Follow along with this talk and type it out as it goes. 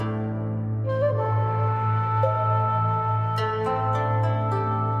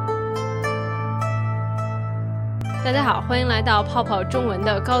大家好，欢迎来到泡泡中文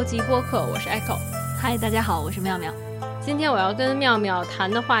的高级播客，我是 Echo。嗨，大家好，我是妙妙。今天我要跟妙妙谈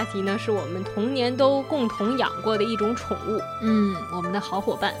的话题呢，是我们童年都共同养过的一种宠物。我们的好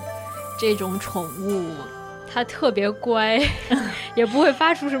伙伴。这种宠物它特别乖，也不会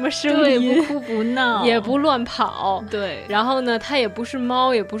发出什么声音，不哭不闹，也不乱跑。对，然后呢，它也不是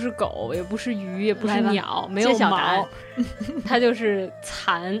猫，也不是狗，也不是鱼，也不是鸟，没有毛，它就是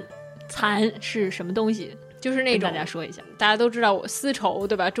蚕。蚕是什么东西？就是那种跟大家说一下，大家都知道丝绸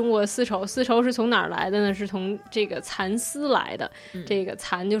对吧？中国的丝绸是从哪儿来的呢？是从这个蚕丝来的。这个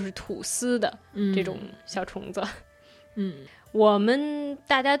蚕就是吐丝的这种小虫子。我们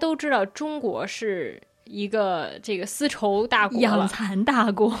大家都知道，中国是一个这个丝绸大国了，养蚕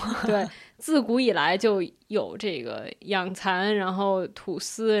大国。对，自古以来就有这个养蚕，然后吐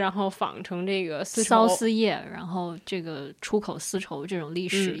丝，然后纺成这个丝绸、缫丝叶，然后这个出口丝绸这种历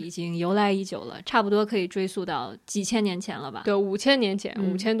史已经由来已久了，差不多可以追溯到几千年前了吧？对，5000年前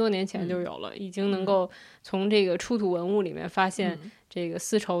，5000多年前就有了，已经能够从这个出土文物里面发现这个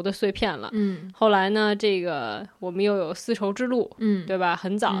丝绸的碎片了。后来呢，这个我们又有丝绸之路，对吧？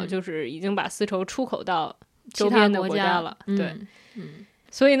很早就是已经把丝绸出口到周边的国家了。对，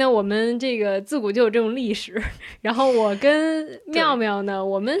所以呢，我们这个自古就有这种历史。然后我跟妙妙呢，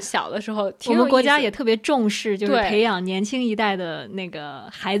我们小的时候挺有意思，我们国家也特别重视，就是培养年轻一代的那个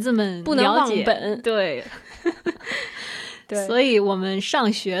孩子们不能忘本。对。对，所以我们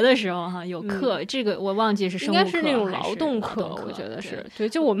上学的时候有课，这个我忘记是生物课，应该是那种劳动课，我觉得是。对，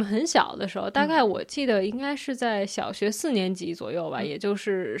就我们很小的时候，大概我记得应该是在小学4年级左右吧，也就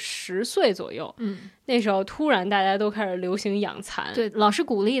是10岁左右。那时候突然大家都开始流行养蚕。对，老师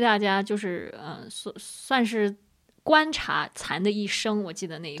鼓励大家就是算是观察蚕的一生，我记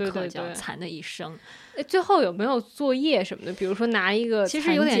得那一课叫蚕的一生。最后有没有作业什么的？比如说拿一个其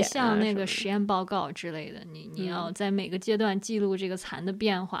实有点像那个实验报告之类的，你要在每个阶段记录这个蚕的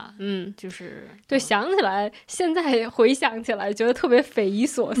变化。就是对，想起来现在回想起来觉得特别匪夷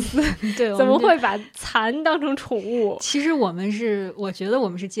所思。对，怎么会把蚕当成宠物？其实我觉得我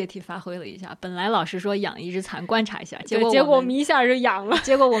们是借题发挥了一下。本来老师说养一只蚕观察一下，结果我们一下就养了，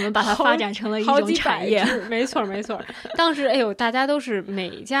结果我们把它发展成了一种产业。没错。当时大家都是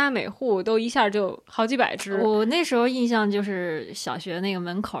每家每户都一下就好几百只。我那时候印象就是小学那个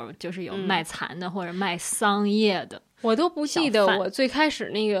门口就是有卖蚕的或者卖桑叶的。我都不记得我最开始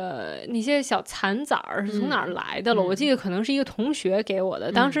那些小蚕籽儿是从哪儿来的了。我记得可能是一个同学给我的。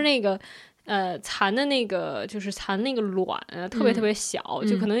当时那个蚕的那个就是蚕那个卵特别特别小，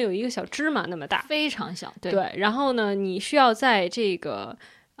就可能有一个小芝麻那么大，非常小。对，然后呢，你需要在这个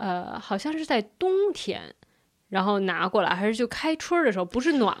好像是在冬天。然后拿过来，还是就开春的时候，不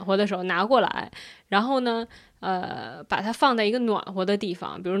是暖和的时候拿过来，然后呢，把它放在一个暖和的地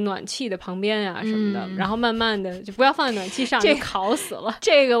方，比如暖气的旁边啊什么的，然后慢慢的就不要放在暖气上，就烤死了。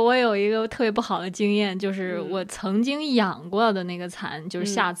这个我有一个特别不好的经验，就是我曾经养过的那个蚕就是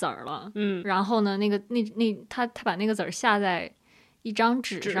下籽儿了，然后呢，他把那个籽儿下在一张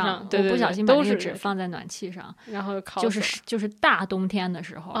纸上，对，我不小心把那个纸放在暖气上，然后烤就是大冬天的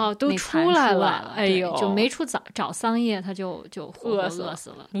时候都出来了，哎呦，就没找桑叶，它就饿死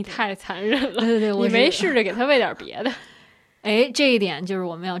了。你太残忍了。对，你没试着给它喂点别的。这一点就是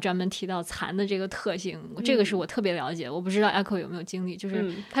我们要专门提到蚕的这个特性，这个是我特别了解。我不知道 Echo 有没有经历，就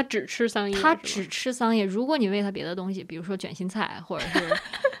是它只吃桑叶，它只吃桑叶。如果你喂它别的东西，比如说卷心菜或者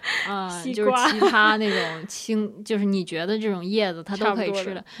是就是其他那种就是你觉得这种叶子它都可以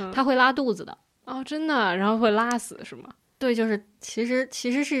吃的，它会拉肚子的。真的，然后会拉死是吗？对，就是其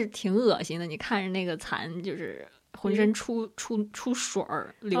实是挺恶心的。你看着那个蚕就是浑身出水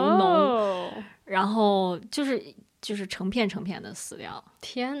儿流脓，然后就是成片的死掉。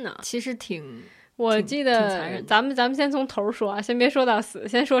天哪，其实我记得咱们先从头说啊，先别说到死，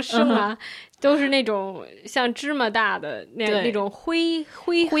先说生啊，都是那种像芝麻大的那种灰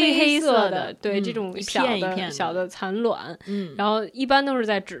黑色的，对，这种小的蚕卵，然后一般都是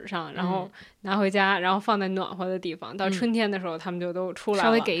在纸上，然后拿回家，然后放在暖和的地方。到春天的时候，它们就都出来了，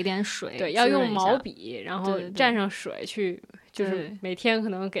稍微给一点水，对，要用毛笔，然后蘸上水去。就是每天可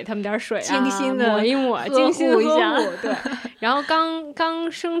能给他们点水啊，精心的抹一抹，精心呵护一下。对，然后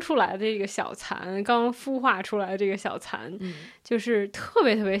刚生出来的这个小蚕，刚孵化出来的这个小蚕，就是特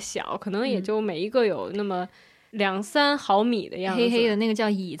别特别小，可能也就每一个有那么2-3毫米的样子，黑黑的那个叫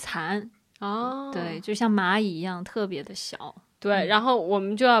蚁蚕。对，就像蚂蚁一样，特别的小。对，然后我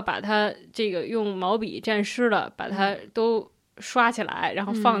们就要把它这个用毛笔蘸湿了，把它都刷起来，然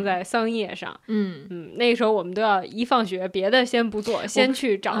后放在桑叶上。那个时候我们都要一放学，别的先不做，先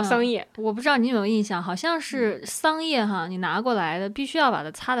去找桑叶。我不知道你有没有印象，好像是桑叶哈，你拿过来的必须要把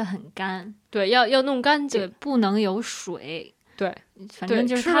它擦得很干。对，要弄干净，对，不能有水。对，反正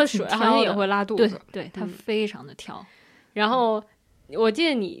就是吃了水好像也会拉肚子。对，它非常的挑。然后我记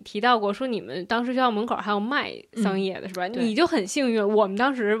得你提到过，说你们当时学校门口还有卖桑叶的，是吧？你就很幸运，我们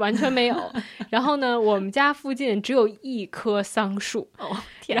当时完全没有。然后呢，我们家附近只有一棵桑树。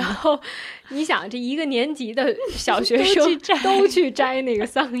然后你想，这一个年级的小学生都去摘那个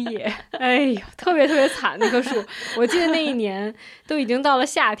桑叶，哎呀，特别特别惨那棵树。我记得那一年都已经到了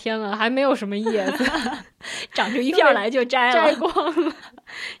夏天了，还没有什么叶子，长出一片来就摘光了，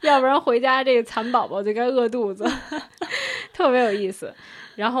要不然回家这个蚕宝宝就该饿肚子，特别有意思。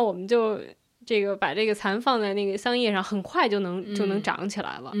然后我们就这个把这个蚕放在那个桑叶上，很快就能长起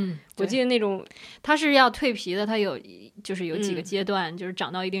来了。我记得那种它是要蜕皮的，它有几个阶段，就是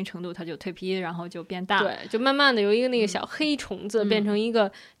长到一定程度它就蜕皮，然后就变大。对，就慢慢的由一个那个小黑虫子变成一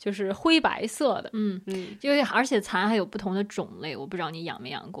个就是灰白色的。因为而且蚕还有不同的种类，我不知道你养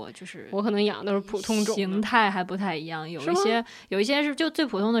没养过，就是我可能养的是普通种，形态还不太一样，有一些是就最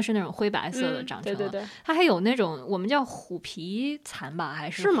普通的是那种灰白色的长成了。对，它还有那种我们叫虎皮蚕吧，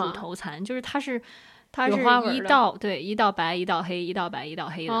还是虎头蚕，就是它是一道白一道黑，一道白一道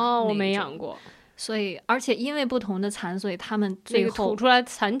黑的。我没养过。所以而且因为不同的蚕，所以它们最后吐出来的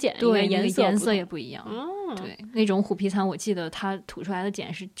蚕茧对颜色也不一样。对，那种虎皮蚕我记得它吐出来的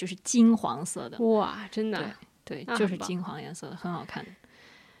茧就是金黄色的。哇，真的。对，就是金黄颜色的，很好看。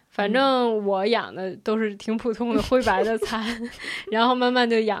反正我养的都是挺普通的灰白的蚕，然后慢慢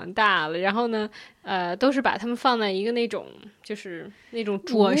就养大了。然后呢，都是把它们放在一个那种就是那种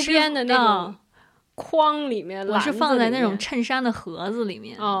竹编的那种筐里面，我是放在那种衬衫的盒子里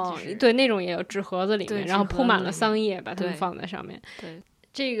面。对，那种也有纸盒子里面，然后铺满了桑叶，把它们放在上面。对，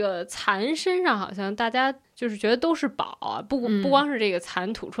这个蚕身上好像大家就是觉得都是宝啊，不光是这个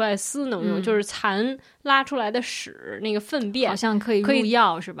蚕吐出来的丝能用，就是蚕拉出来的屎那个粪便好像可以入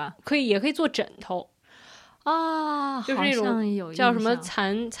药是吧？也可以做枕头啊，就是那种叫什么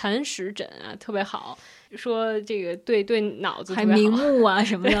蚕屎枕啊，特别好。说这个对脑子还明目啊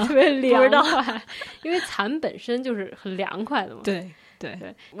什么的，特别凉快，因为蚕本身就是很凉快的嘛。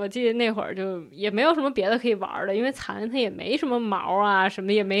对，我记得那会儿就也没有什么别的可以玩的，因为蚕它也没什么毛啊，什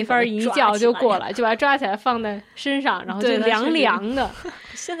么也没法一叫就过来，就把它抓起来放在身上，然后就凉凉的。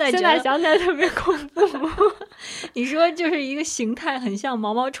现在想起来特别恐怖。你说就是一个形态很像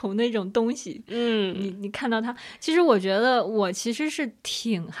毛毛虫那种东西，你看到它，其实我觉得我其实是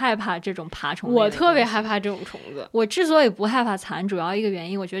挺害怕这种爬虫类的东西。我特别害怕这种虫子。我之所以不害怕蚕，主要一个原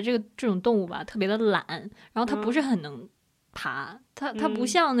因，我觉得这种动物吧特别的懒，然后它不是很能爬，它不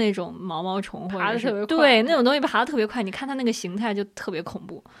像那种毛毛虫或者是爬得特别快，对，那种东西爬得特别快，你看它那个形态就特别恐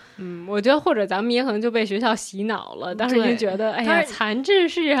怖。我觉得或者咱们也可能就被学校洗脑了，当时就觉得哎呀，蚕这是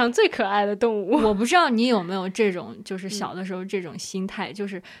世界上最可爱的动物。我不知道你有没有这种就是小的时候这种心态，就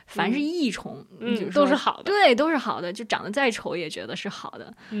是凡是异虫都是好的，对，都是好的，就长得再丑也觉得是好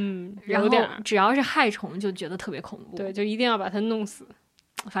的。然后只要是害虫就觉得特别恐怖，对，就一定要把它弄死，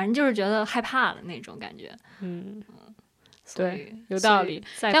反正就是觉得害怕的那种感觉。对，有道理。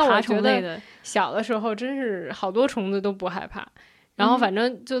但我觉得小的时候真是好多虫子都不害怕。然后反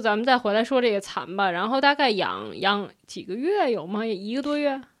正就咱们再回来说这个蚕吧，然后大概养几个月有吗？1个多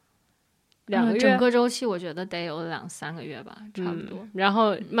月？2个月？整个周期我觉得得有2-3个月吧，差不多。然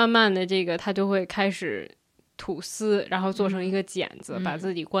后慢慢的这个它就会开始吐丝，然后做成一个茧子，把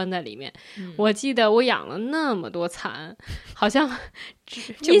自己关在里面。我记得我养了那么多蚕，好像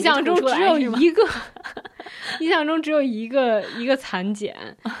印象中只有一个，印象中只有一个蚕茧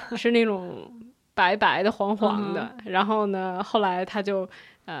是那种白白的黄黄的。然后呢，后来它就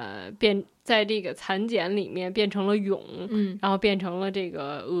变在这个蚕茧里面变成了蛹，然后变成了这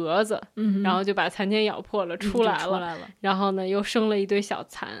个蛾子，然后就把蚕茧咬破了出来了，然后呢又生了一堆小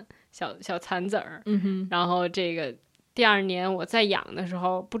蚕。小蚕籽儿，然后这个第2年我再养的时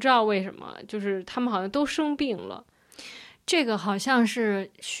候，不知道为什么，就是它们好像都生病了。这个好像是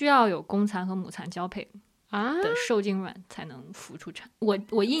需要有公蚕和母蚕交配的受精卵才能孵出产。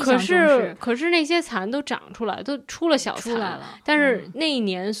我印象中可是那些蚕都长出来，都出了小蚕了，但是那一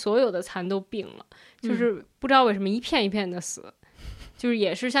年所有的蚕都病了，就是不知道为什么一片一片的死，就是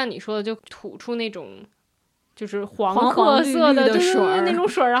也是像你说的，就吐出那种。就是黄褐色的水那种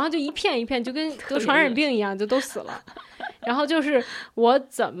水，然后就一片一片，就跟得传染病一样，就都死了。然后就是我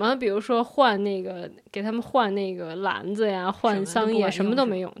怎么，比如说换那个给他们换那个篮子呀，换桑叶，什么都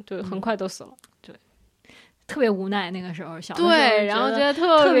没用，就很快都死了。对，特别无奈。那个时候小的时候对，然后觉得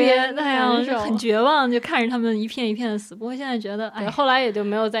特别难受，很绝望，就看着他们一片一片的死。不过现在觉得，哎，后来也就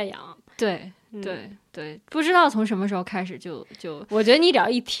没有再养。对。对，不知道从什么时候开始就，我觉得你只要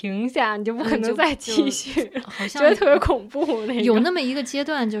一停下，你就不可能再继续，好像觉得特别恐怖有那么一个阶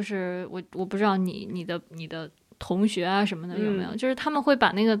段，就是我不知道你的同学啊什么的有没有，就是他们会把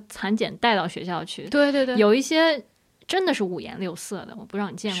那个蚕茧带到学校去。对对对，有一些真的是五颜六色的，我不知道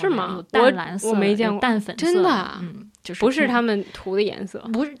你见过是吗？有淡蓝色，我没见过，淡粉色，真的，就是不是他们涂的颜色，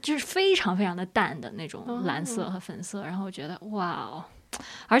不是，就是非常非常的淡的那种蓝色和粉色，然后我觉得哇哦。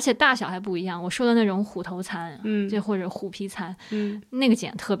而且大小还不一样，我说的那种虎头蚕，就或者虎皮蚕，那个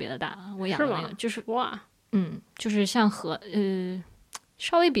茧特别的大，我养的那个就是哇，就是像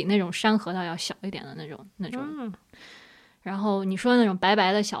稍微比那种山核桃要小一点的那种，然后你说的那种白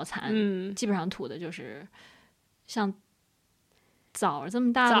白的小蚕，基本上吐的就是像枣这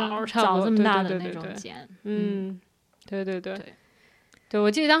么大的枣这么大的那种茧，对，我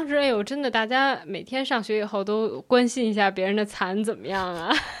记得当时，哎呦，真的，大家每天上学以后都关心一下别人的蚕怎么样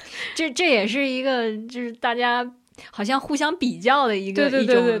啊？这也是一个，就是大家好像互相比较的一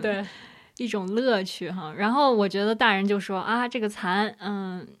种乐趣哈。然后我觉得大人就说啊，这个蚕，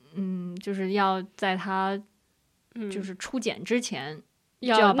就是要在它就是出茧之前。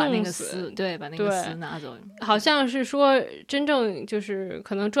要把那个丝，对，把那个丝拿走。好像是说，真正就是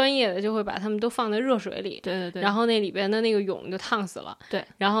可能专业的就会把它们都放在热水里，对，然后那里边的那个蛹就烫死了，对。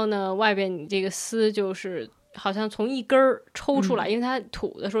然后呢，外边你这个丝就是好像从一根儿抽出来，因为它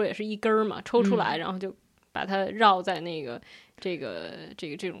吐的时候也是一根儿嘛，抽出来，然后就把它绕在那个这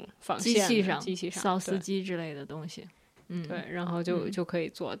种纺线机器上，缫丝机之类的东西。对，然后就可以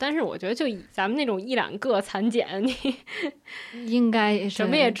做，但是我觉得就咱们那种一两个蚕茧，你应该什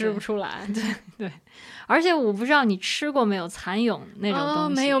么也织不出来。对，而且我不知道你吃过没有蚕蛹那种东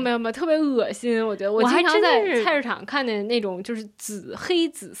西？没有，特别恶心。我觉得我经常在菜市场看见那种就是黑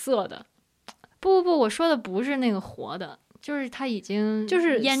紫色的。不，我说的不是那个活的，就是它已经就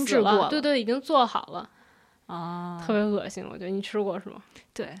是腌制过了，对，已经做好了啊，特别恶心。我觉得你吃过是吗？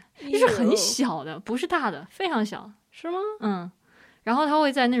对，就是很小的，不是大的，非常小。是吗？然后它会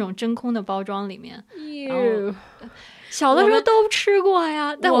在那种真空的包装里面。小的时候都吃过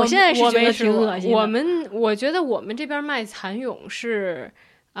呀，但我现在是觉得挺恶心的。我觉得我们这边卖蚕蛹是，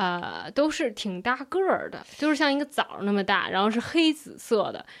都是挺大个儿的，就是像一个枣那么大，然后是黑紫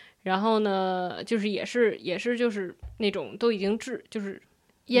色的，然后呢，就是也是就是那种都已经就是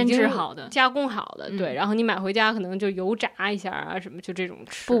腌制好的、加工好的，对。然后你买回家可能就油炸一下啊，什么就这种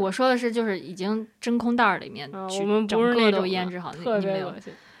吃。不，我说的是就是已经真空袋里面，我们不是那种腌制好的，特别恶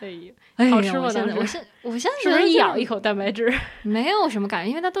心。好吃吗？我现在是不是一咬一口蛋白质？没有什么感觉，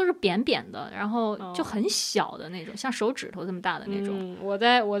因为它都是扁扁的，然后就很小的那种，像手指头这么大的那种。我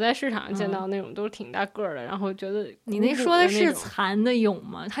在市场见到那种都是挺大个儿的，然后觉得你那说的是蚕的蛹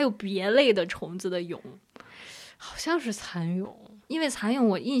吗？它有别类的虫子的蛹，好像是蚕蛹。因为蚕蛹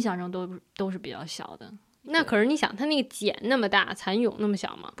我印象中都是比较小的。那可是你想，它那个茧那么大，蚕蛹那么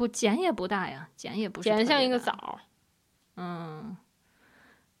小吗？不，茧也不大呀，茧也不是茧像一个枣。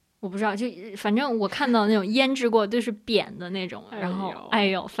我不知道，就反正我看到那种腌制过都是扁的那种，然后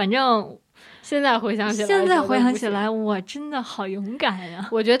反正现在回想起来，我真的好勇敢呀！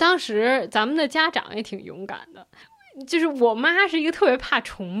我觉得当时咱们的家长也挺勇敢的，就是我妈是一个特别怕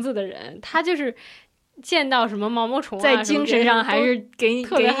虫子的人，她就是见到什么毛毛虫在精神上还是给你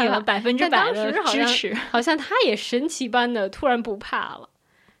了100%的支持，好像她也神奇般的突然不怕了。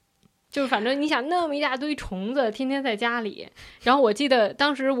就是反正你想那么一大堆虫子天天在家里，然后我记得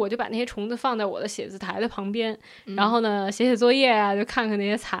当时我就把那些虫子放在我的写字台的旁边，然后呢写作业啊，就看看那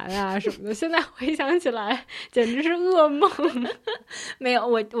些蚕啊什么的。现在回想起来简直是噩梦。没有，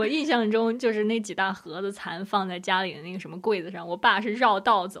我印象中就是那几大盒子蚕放在家里的那个什么柜子上，我爸是绕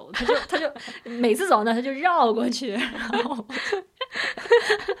道走，他就每次走呢他就绕过去，然后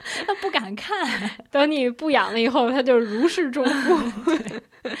他不敢看。等你不养了以后，他就如释重负。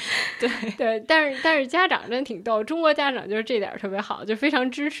对，但是家长真挺逗，中国家长就是这点特别好，就非常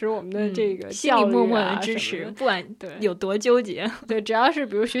支持我们的这个教育，心里默默的支持，不管有多纠结。对，只要是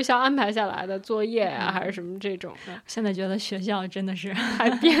比如学校安排下来的作业啊，还是什么这种的。现在觉得学校真的是太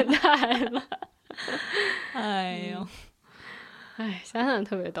变态了。哎呦，想想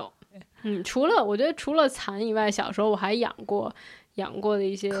特别逗。我觉得除了蚕以外，小时候我还养过的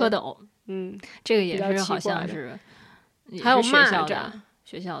一些蝌蚪。这个也是好像是，还有蚂蚱。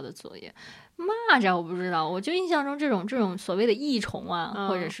学校的作业，蚂蚱我不知道，我就印象中这种所谓的益虫啊，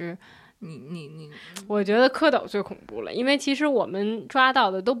或者是你，我觉得蝌蚪最恐怖了，因为其实我们抓到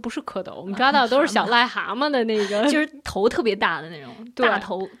的都不是蝌蚪，我们抓到的都是小癞蛤蟆的那个，就是头特别大的那种大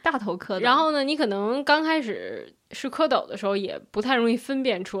头蝌蚪。然后呢，你可能刚开始是蝌蚪的时候也不太容易分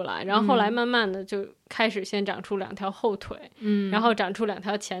辨出来，然后后来慢慢的就开始先长出2条后腿，然后长出2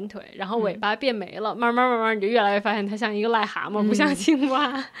条前腿，然后尾巴变没了，慢慢你就越来越发现它像一个癞蛤蟆，不像青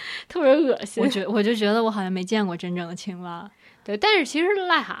蛙，特别恶心。我就觉得我好像没见过真正的青蛙。对，但是其实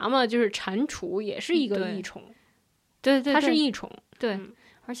癞蛤蟆就是蟾蜍，也是一个益虫。对，它是益虫。对，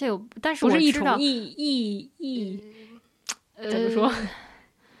而且但是不是益虫，怎么说？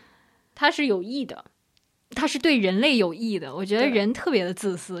它是有益的，它是对人类有益的。我觉得人特别的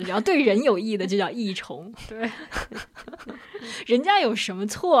自私，只要对人有益的就叫益虫。对，人家有什么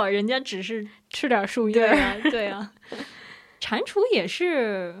错？人家只是吃点树叶啊。对啊，蟾蜍也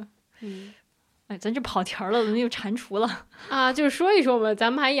是。哎，咱这跑题了，怎么又蟾蜍了啊？就是说一说吧，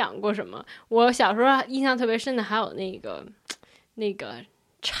咱们还养过什么？我小时候印象特别深的还有那个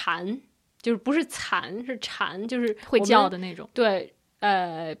蝉，就是不是蚕，是蝉，就是会叫的那种。对，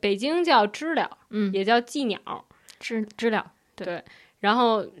北京叫知了，也叫寄鸟，知了。对，然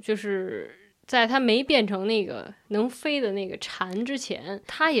后就是在它没变成那个能飞的那个蝉之前，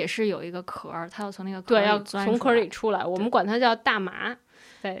它也是有一个壳，它要从那个对，要从壳里出来。我们管它叫大麻。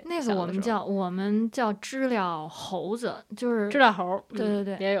那个我们叫知了猴子，就是知了猴。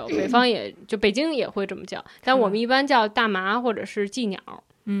对，也有北方也就北京也会这么叫，但我们一般叫大麻或者是寄鸟。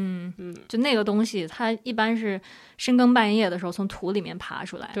就那个东西，它一般是深更半夜的时候从土里面爬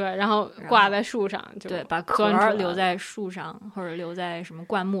出来，对，然后挂在树上，对，把壳留在树上或者留在什么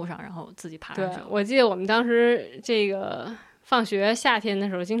灌木上，然后自己爬上去。对，我记得我们当时这个放学夏天的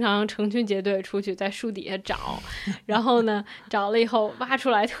时候，经常成群结队出去在树底下找，然后呢找了以后挖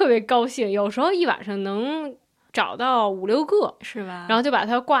出来特别高兴，有时候一晚上能找到5、6个，是吧？然后就把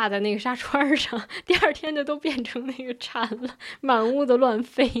它挂在那个纱窗上，第二天就都变成那个蝉了，满屋子乱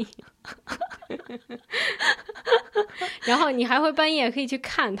飞。然后你还会半夜可以去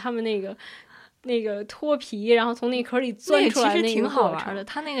看他们那个脱皮，然后从那壳里钻出来，其实挺好玩的。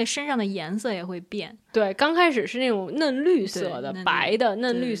它那个身上的颜色也会变。对，刚开始是那种嫩绿色的、白的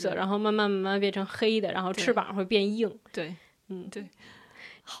嫩绿色，然后慢慢变成黑的，然后翅膀会变硬。对，对。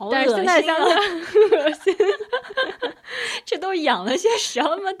好恶心，但是现在想想恶心。这都养了些什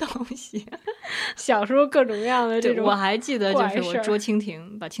么东西？小时候各种各样的这种，我还记得，就是我捉蜻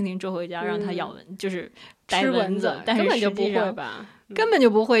蜓，把蜻蜓捉回家，让它咬蚊，就是逮蚊子，但是根本就不会吧？根本就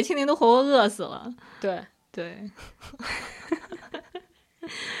不会，蜻蜓都活活饿死了。对。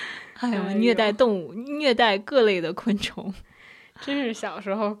还有虐待动物，虐待各类的昆虫，真是小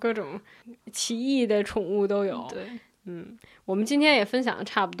时候各种奇异的宠物都有。对。我们今天也分享的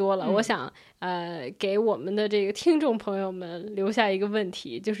差不多了。我想给我们的这个听众朋友们留下一个问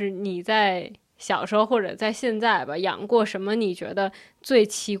题，就是你在小时候或者在现在吧，养过什么你觉得最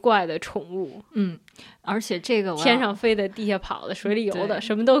奇怪的宠物？而且这个天上飞的、地下跑的、水里游的，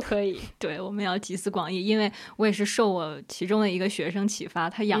什么都可以。对，我们要集思广益，因为我也是受我其中的一个学生启发，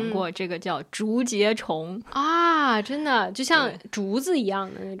他养过这个叫竹节虫啊，真的就像竹子一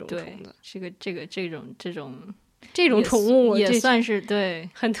样的那种虫子。这种宠物也算是对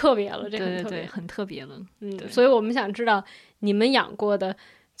很特别了，这很特别了。所以我们想知道你们养过的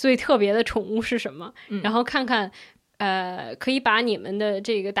最特别的宠物是什么，然后看看可以把你们的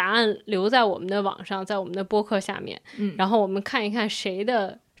这个答案留在我们的网上，在我们的播客下面，然后我们看一看谁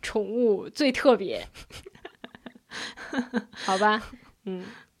的宠物最特别。好吧，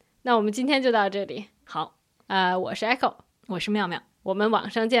那我们今天就到这里。好，我是 Echo， 我是妙妙，我们网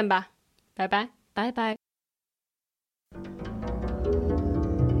上见吧，拜拜，拜拜。